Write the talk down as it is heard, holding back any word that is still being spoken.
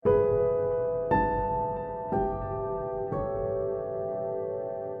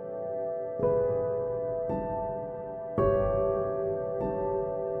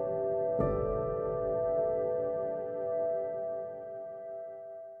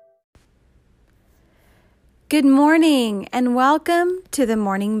Good morning and welcome to the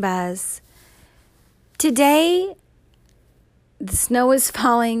Morning Buzz. Today, the snow is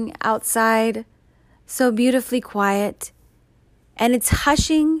falling outside, so beautifully quiet, and it's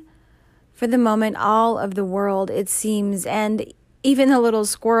hushing for the moment all of the world, it seems, and even the little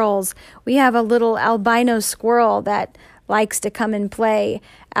squirrels. We have a little albino squirrel that likes to come and play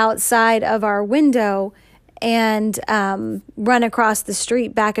outside of our window and run across the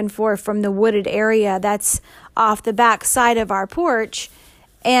street back and forth from the wooded area that's off the back side of our porch.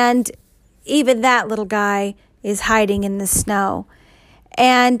 And even that little guy is hiding in the snow.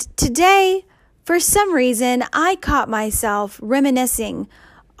 And today, for some reason, I caught myself reminiscing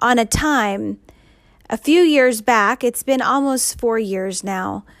on a time a few years back, it's been almost 4 years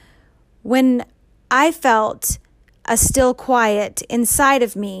now, when I felt a still quiet inside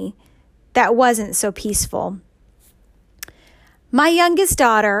of me that wasn't so peaceful. My youngest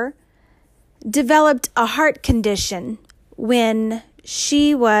daughter developed a heart condition when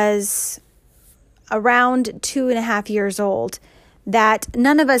she was around 2.5 years old that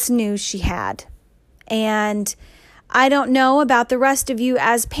none of us knew she had. And I don't know about the rest of you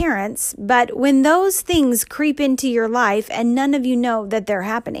as parents, but when those things creep into your life and none of you know that they're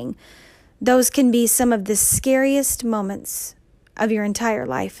happening, those can be some of the scariest moments of your entire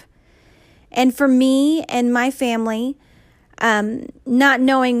life. And for me and my family, not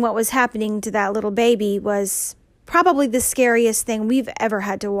knowing what was happening to that little baby was probably the scariest thing we've ever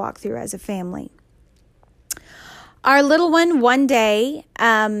had to walk through as a family. Our little one day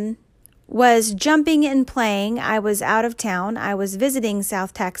was jumping and playing. I was out of town. I was visiting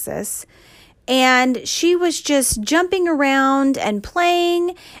South Texas. And she was just jumping around and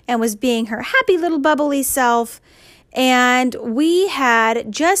playing and was being her happy little bubbly self. And we had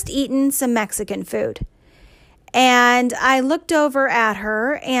just eaten some Mexican food. And I looked over at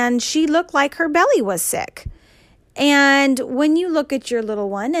her and she looked like her belly was sick. And when you look at your little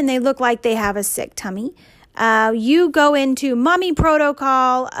one and they look like they have a sick tummy, you go into mommy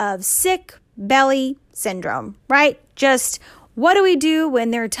protocol of sick belly syndrome, right? Just what do we do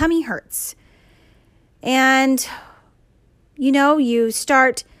when their tummy hurts? And, you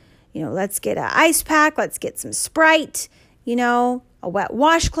start, let's get an ice pack, let's get some Sprite, a wet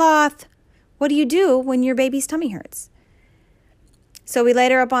washcloth. What do you do when your baby's tummy hurts? So we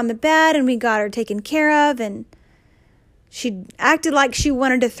laid her up on the bed and we got her taken care of, and she acted like she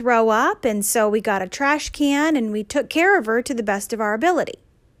wanted to throw up, and so we got a trash can and we took care of her to the best of our ability.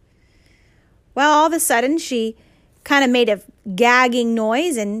 Well, all of a sudden she kind of made a gagging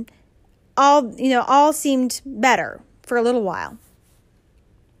noise and all seemed better for a little while.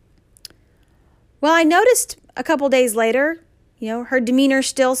 Well, I noticed a couple days later, her demeanor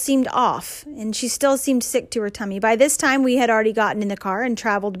still seemed off and she still seemed sick to her tummy. By this time, we had already gotten in the car and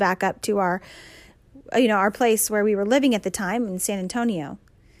traveled back up to our place where we were living at the time in San Antonio.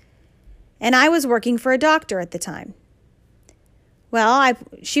 And I was working for a doctor at the time. Well,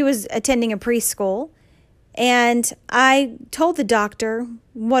 she was attending a preschool, and I told the doctor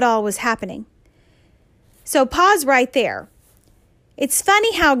what all was happening. So pause right there. It's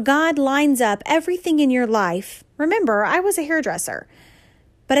funny how God lines up everything in your life. Remember, I was a hairdresser,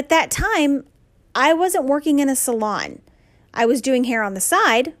 but at that time, I wasn't working in a salon. I was doing hair on the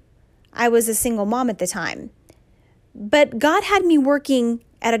side. I was a single mom at the time. But God had me working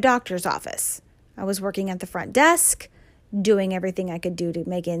at a doctor's office. I was working at the front desk, doing everything I could do to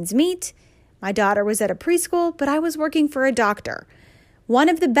make ends meet. My daughter was at a preschool, but I was working for a doctor, one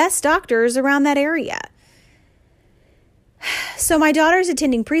of the best doctors around that area. So my daughter's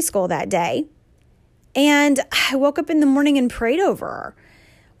attending preschool that day, and I woke up in the morning and prayed over her.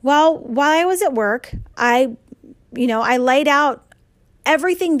 Well, while I was at work, I laid out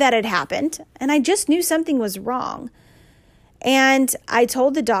everything that had happened, and I just knew something was wrong. And I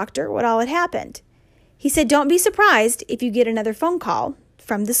told the doctor what all had happened. He said, don't be surprised if you get another phone call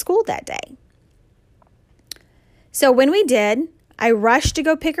from the school that day. So when we did, I rushed to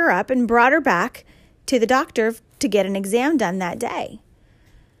go pick her up and brought her back to the doctor to get an exam done that day.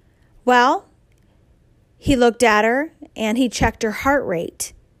 Well, he looked at her and he checked her heart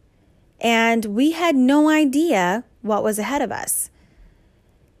rate. And we had no idea what was ahead of us.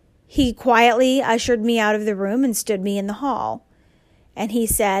 He quietly ushered me out of the room and stood me in the hall. And he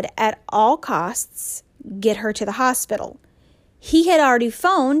said, at all costs, get her to the hospital. He had already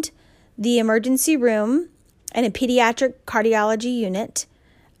phoned the emergency room and a pediatric cardiology unit,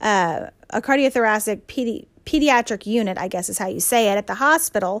 a cardiothoracic pediatric unit, I guess is how you say it, at the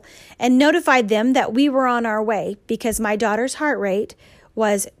hospital, and notified them that we were on our way because my daughter's heart rate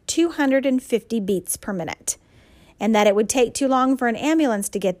was 250 beats per minute. and that it would take too long for an ambulance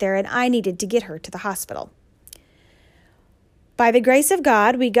to get there, and I needed to get her to the hospital. by the grace of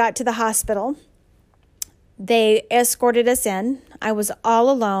God, we got to the hospital. They escorted us in. I was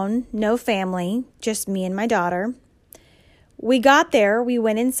all alone, no family, just me and my daughter. We got there, we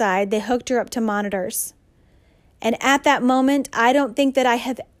went inside, they hooked her up to monitors. And at that moment, I don't think that I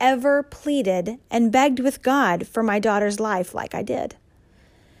have ever pleaded and begged with God for my daughter's life like I did.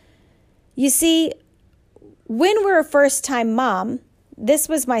 You see, when we're a first-time mom, this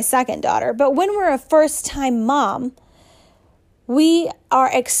was my second daughter, but when we're a first-time mom, we are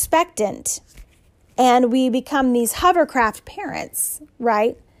expectant and we become these hovercraft parents,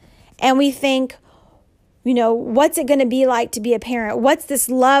 right? And we think, what's it going to be like to be a parent? What's this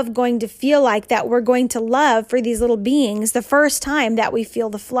love going to feel like that we're going to love for these little beings the first time that we feel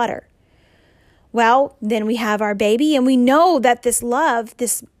the flutter? Well, then we have our baby and we know that this love,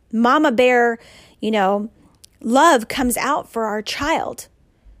 this mama bear, love comes out for our child.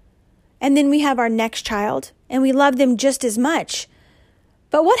 And then we have our next child and we love them just as much.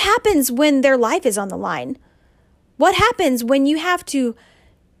 But what happens when their life is on the line? What happens when you have to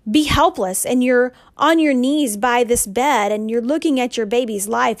be helpless and you're on your knees by this bed and you're looking at your baby's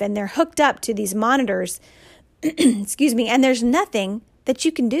life and they're hooked up to these monitors, excuse me, and there's nothing that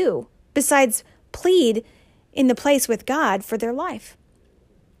you can do besides plead in the place with God for their life?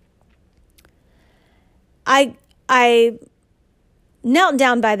 I knelt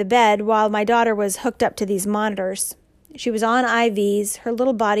down by the bed while my daughter was hooked up to these monitors. She was on IVs. Her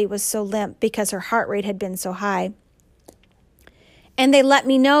little body was so limp because her heart rate had been so high. And they let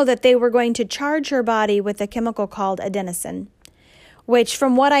me know that they were going to charge her body with a chemical called adenosine, which,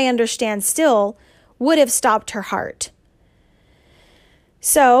 from what I understand still, would have stopped her heart.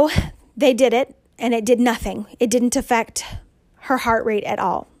 So they did it, and it did nothing. It didn't affect her heart rate at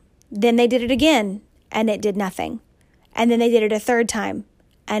all. Then they did it again, and it did nothing. And then they did it a third time,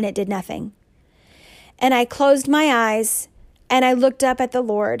 and it did nothing. And I closed my eyes, and I looked up at the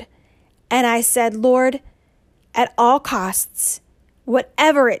Lord, and I said, Lord, at all costs,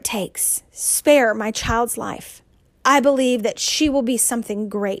 whatever it takes, spare my child's life. I believe that she will be something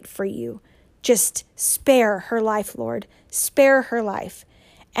great for you. Just spare her life, Lord. Spare her life.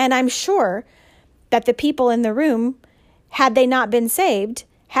 And I'm sure that the people in the room, had they not been saved,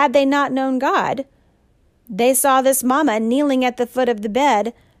 had they not known God, they saw this mama kneeling at the foot of the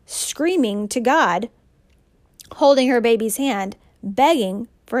bed, screaming to God, holding her baby's hand, begging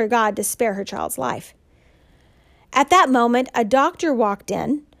for God to spare her child's life. At that moment, a doctor walked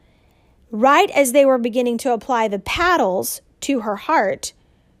in, right as they were beginning to apply the paddles to her heart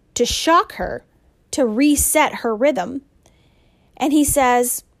to shock her, to reset her rhythm. And he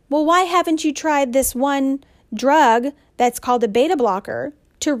says, well, why haven't you tried this one drug that's called a beta blocker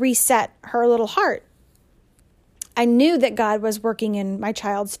to reset her little heart? I knew that God was working in my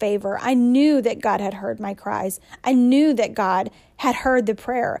child's favor. I knew that God had heard my cries. I knew that God had heard the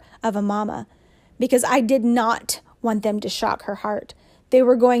prayer of a mama, because I did not want them to shock her heart. They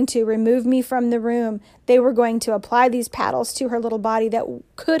were going to remove me from the room. They were going to apply these paddles to her little body that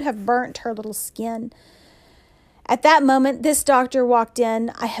could have burnt her little skin. At that moment, this doctor walked in.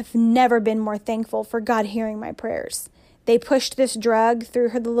 I have never been more thankful for God hearing my prayers. They pushed this drug through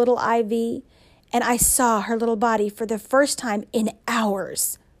her little IV, and I saw her little body for the first time in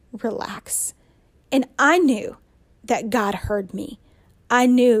hours relax. And I knew that God heard me. I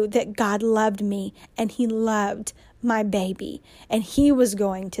knew that God loved me and he loved my baby and he was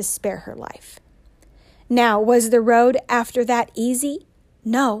going to spare her life. Now, was the road after that easy?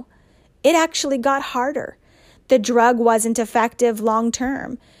 No, it actually got harder. The drug wasn't effective long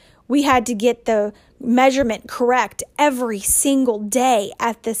term. We had to get the measurement correct every single day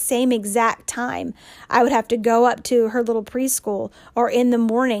at the same exact time. I would have to go up to her little preschool or in the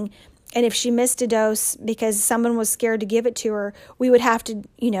morning, and if she missed a dose because someone was scared to give it to her, we would have to,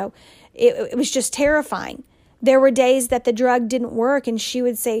 it was just terrifying. There were days that the drug didn't work and she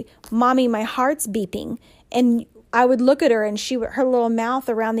would say, "Mommy, my heart's beeping." And I would look at her and her little mouth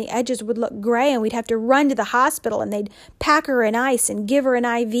around the edges would look gray, and we'd have to run to the hospital and they'd pack her in ice and give her an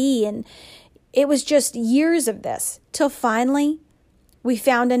IV. And it was just years of this till finally we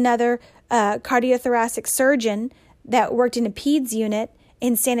found another cardiothoracic surgeon that worked in a peds unit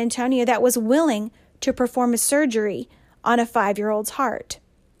in San Antonio that was willing to perform a surgery on a 5-year-old's heart.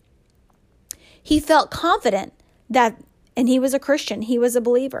 He felt confident that, and he was a Christian, he was a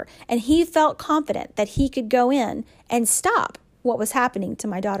believer, and he felt confident that he could go in and stop what was happening to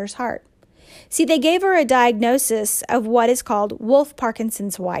my daughter's heart. See, they gave her a diagnosis of what is called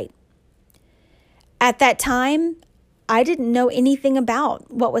Wolff-Parkinson's White. At that time, I didn't know anything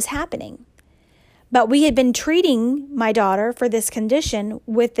about what was happening. But we had been treating my daughter for this condition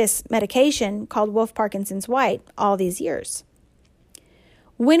with this medication called Wolff-Parkinson's White all these years.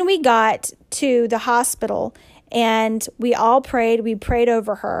 When we got to the hospital and we prayed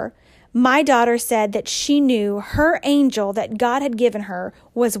over her, my daughter said that she knew her angel that God had given her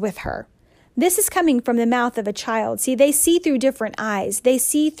was with her. This is coming from the mouth of a child. See, they see through different eyes. They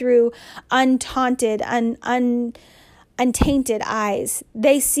see through untainted eyes.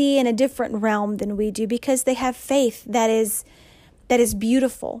 They see in a different realm than we do because they have faith that is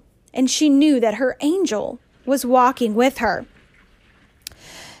beautiful. And she knew that her angel was walking with her.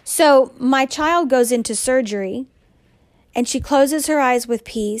 So my child goes into surgery and she closes her eyes with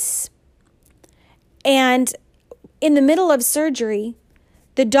peace. And in the middle of surgery,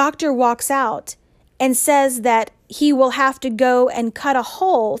 the doctor walks out and says that he will have to go and cut a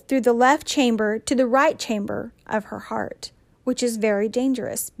hole through the left chamber to the right chamber of her heart, which is very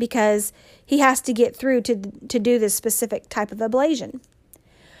dangerous because he has to get through to do this specific type of ablation.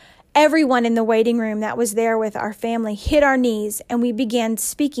 Everyone in the waiting room that was there with our family hit our knees, and we began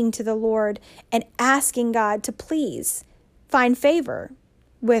speaking to the Lord and asking God to please find favor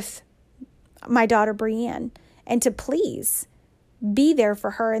with my daughter Brianne and to please be there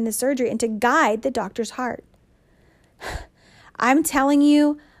for her in the surgery and to guide the doctor's heart. I'm telling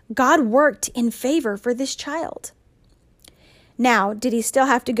you, God worked in favor for this child. Now, did he still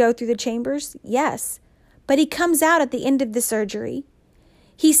have to go through the chambers? Yes. But he comes out at the end of the surgery.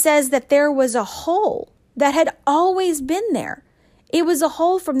 He says that there was a hole that had always been there. It was a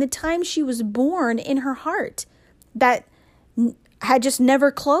hole from the time she was born in her heart that had just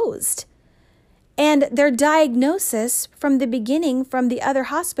never closed. And their diagnosis from the beginning from the other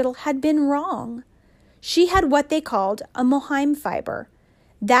hospital had been wrong. She had what they called a Moheim fiber.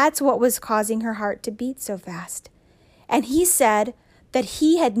 That's what was causing her heart to beat so fast. And he said that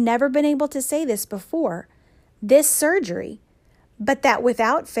he had never been able to say this before, this surgery, but that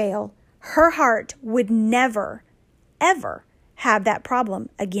without fail, her heart would never, ever have that problem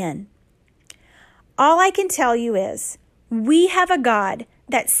again. All I can tell you is we have a God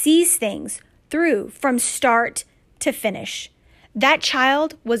that sees things through from start to finish. That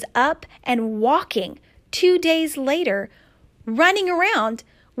child was up and walking 2 days later, running around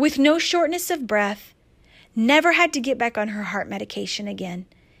with no shortness of breath, never had to get back on her heart medication again.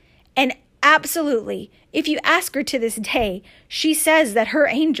 And absolutely, if you ask her to this day, she says that her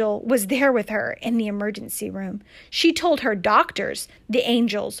angel was there with her in the emergency room. She told her doctors the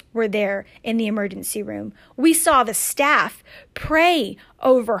angels were there in the emergency room. We saw the staff pray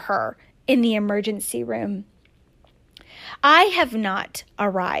over her in the emergency room. I have not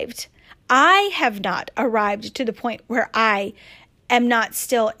arrived. I have not arrived to the point where I am not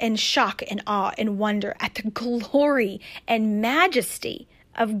still in shock and awe and wonder at the glory and majesty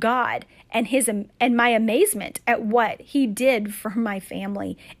of God and my amazement at what he did for my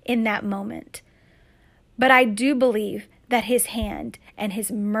family in that moment. But I do believe that his hand and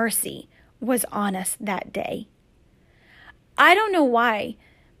his mercy was on us that day. I don't know why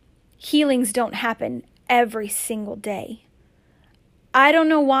healings don't happen every single day. I don't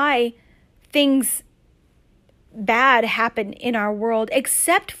know why things bad happen in our world,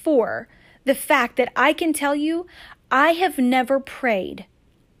 except for the fact that I can tell you, I have never prayed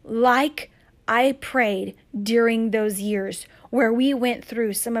like I prayed during those years where we went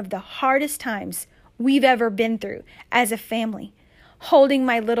through some of the hardest times we've ever been through as a family, holding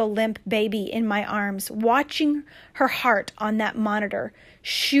my little limp baby in my arms, watching her heart on that monitor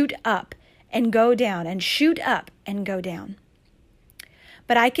shoot up and go down and shoot up and go down.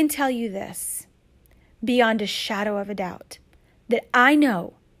 But I can tell you this, beyond a shadow of a doubt, that I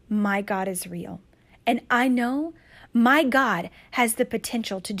know my God is real. And I know my God has the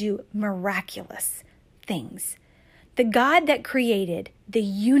potential to do miraculous things. The God that created the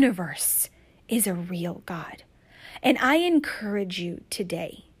universe is a real God. And I encourage you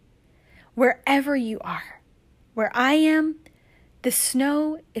today, wherever you are, where I am, the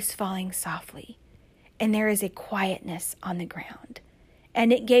snow is falling softly, and there is a quietness on the ground.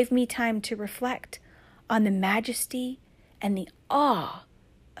 And it gave me time to reflect on the majesty and the awe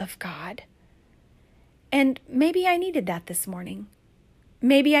of God. And maybe I needed that this morning.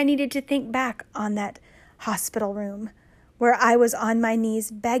 Maybe I needed to think back on that hospital room where I was on my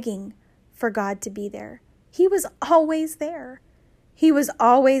knees begging for God to be there. He was always there. He was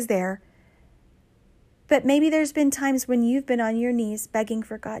always there. But maybe there's been times when you've been on your knees begging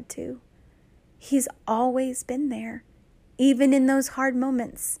for God too. He's always been there, even in those hard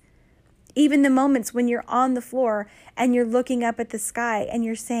moments. Even the moments when you're on the floor and you're looking up at the sky and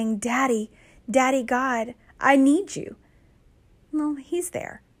you're saying, Daddy, Daddy God, I need you. Well, he's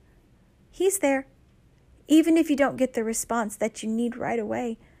there. He's there. Even if you don't get the response that you need right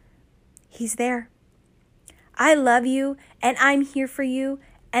away, he's there. I love you and I'm here for you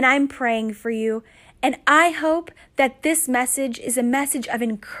and I'm praying for you. And I hope that this message is a message of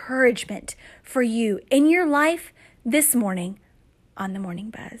encouragement for you in your life this morning on the Morning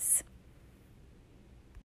Buzz.